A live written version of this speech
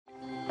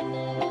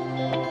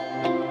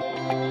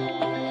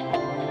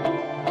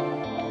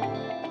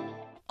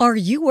Are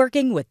you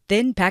working with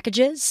thin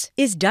packages?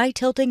 Is die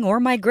tilting or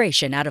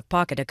migration out of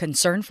pocket a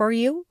concern for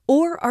you?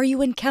 Or are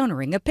you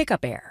encountering a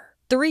pickup error?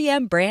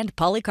 3M brand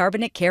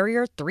polycarbonate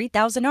carrier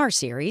 3000R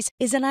series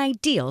is an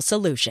ideal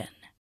solution.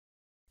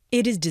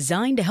 It is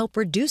designed to help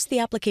reduce the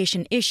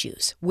application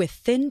issues with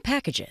thin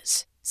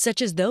packages,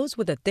 such as those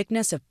with a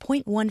thickness of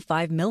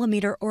 0.15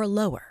 millimeter or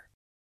lower.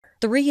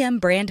 3M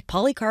brand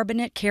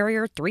polycarbonate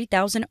carrier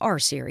 3000R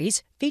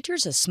series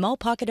features a small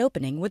pocket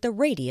opening with a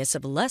radius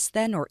of less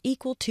than or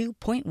equal to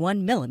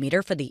 0.1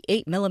 millimeter for the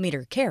 8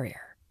 millimeter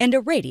carrier and a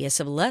radius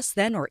of less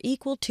than or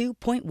equal to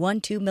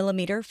 0.12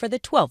 millimeter for the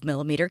 12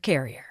 millimeter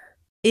carrier.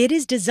 It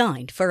is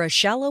designed for a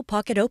shallow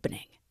pocket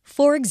opening,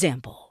 for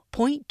example,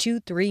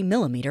 0.23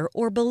 millimeter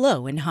or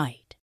below in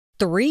height.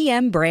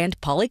 3M brand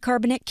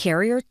polycarbonate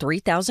carrier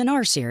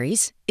 3000R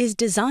series is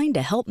designed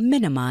to help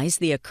minimize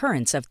the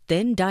occurrence of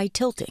thin die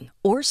tilting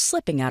or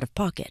slipping out of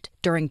pocket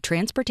during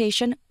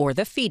transportation or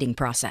the feeding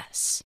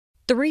process.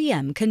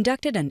 3M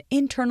conducted an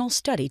internal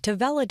study to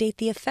validate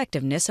the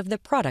effectiveness of the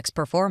product's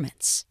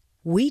performance.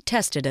 We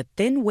tested a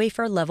thin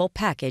wafer level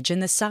package in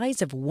the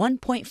size of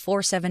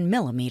 1.47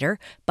 millimeter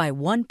by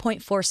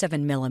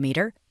 1.47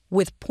 millimeter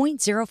with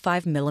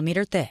 0.05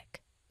 millimeter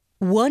thick.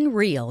 One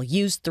reel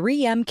used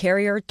 3M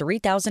Carrier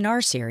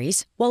 3000R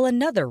series, while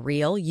another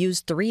reel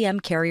used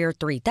 3M Carrier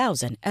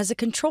 3000 as a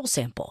control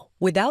sample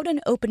without an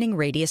opening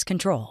radius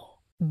control.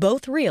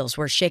 Both reels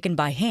were shaken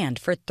by hand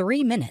for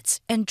 3 minutes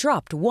and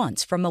dropped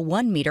once from a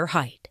 1 meter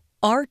height.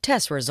 Our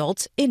test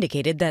results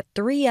indicated that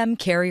 3M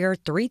Carrier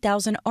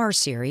 3000R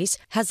series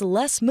has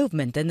less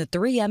movement than the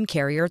 3M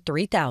Carrier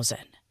 3000.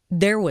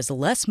 There was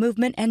less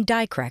movement and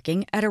die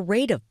cracking at a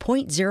rate of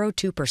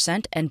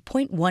 0.02% and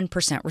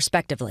 0.1%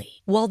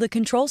 respectively, while the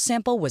control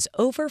sample was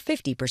over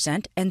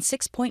 50% and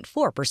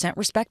 6.4%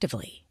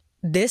 respectively.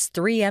 This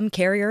 3M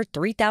Carrier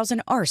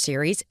 3000R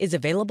series is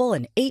available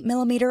in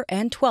 8mm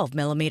and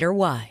 12mm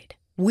wide.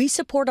 We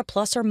support a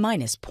plus or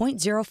minus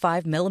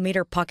 0.05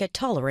 millimeter pocket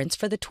tolerance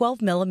for the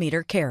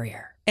 12mm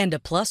carrier and a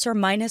plus or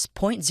minus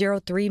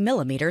 0.03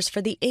 millimeters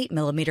for the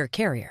 8mm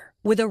carrier,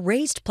 with a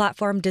raised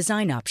platform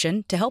design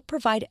option to help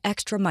provide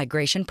extra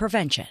migration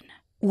prevention.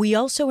 We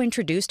also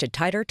introduced a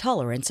tighter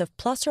tolerance of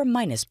plus or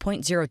minus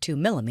 0.02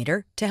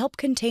 millimeter to help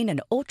contain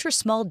an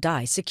ultra-small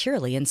die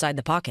securely inside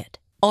the pocket.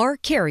 Our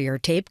carrier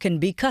tape can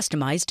be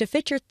customized to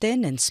fit your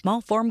thin and small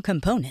form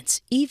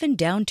components, even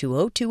down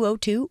to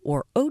 0202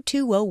 or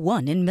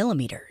 0201 in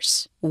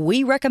millimeters.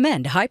 We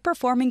recommend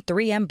high-performing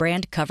 3M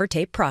brand cover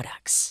tape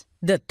products.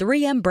 The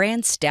 3M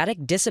brand Static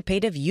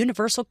Dissipative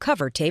Universal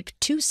Cover Tape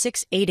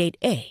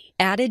 2688A,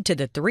 added to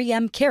the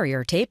 3M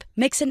carrier tape,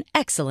 makes an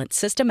excellent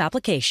system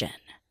application.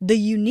 The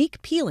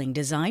unique peeling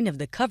design of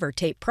the cover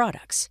tape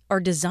products are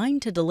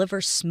designed to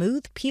deliver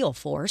smooth peel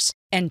force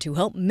and to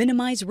help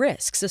minimize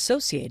risks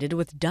associated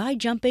with die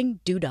jumping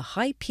due to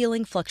high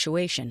peeling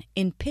fluctuation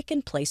in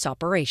pick-and-place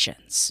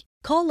operations.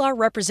 Call our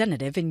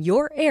representative in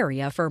your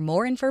area for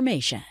more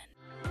information.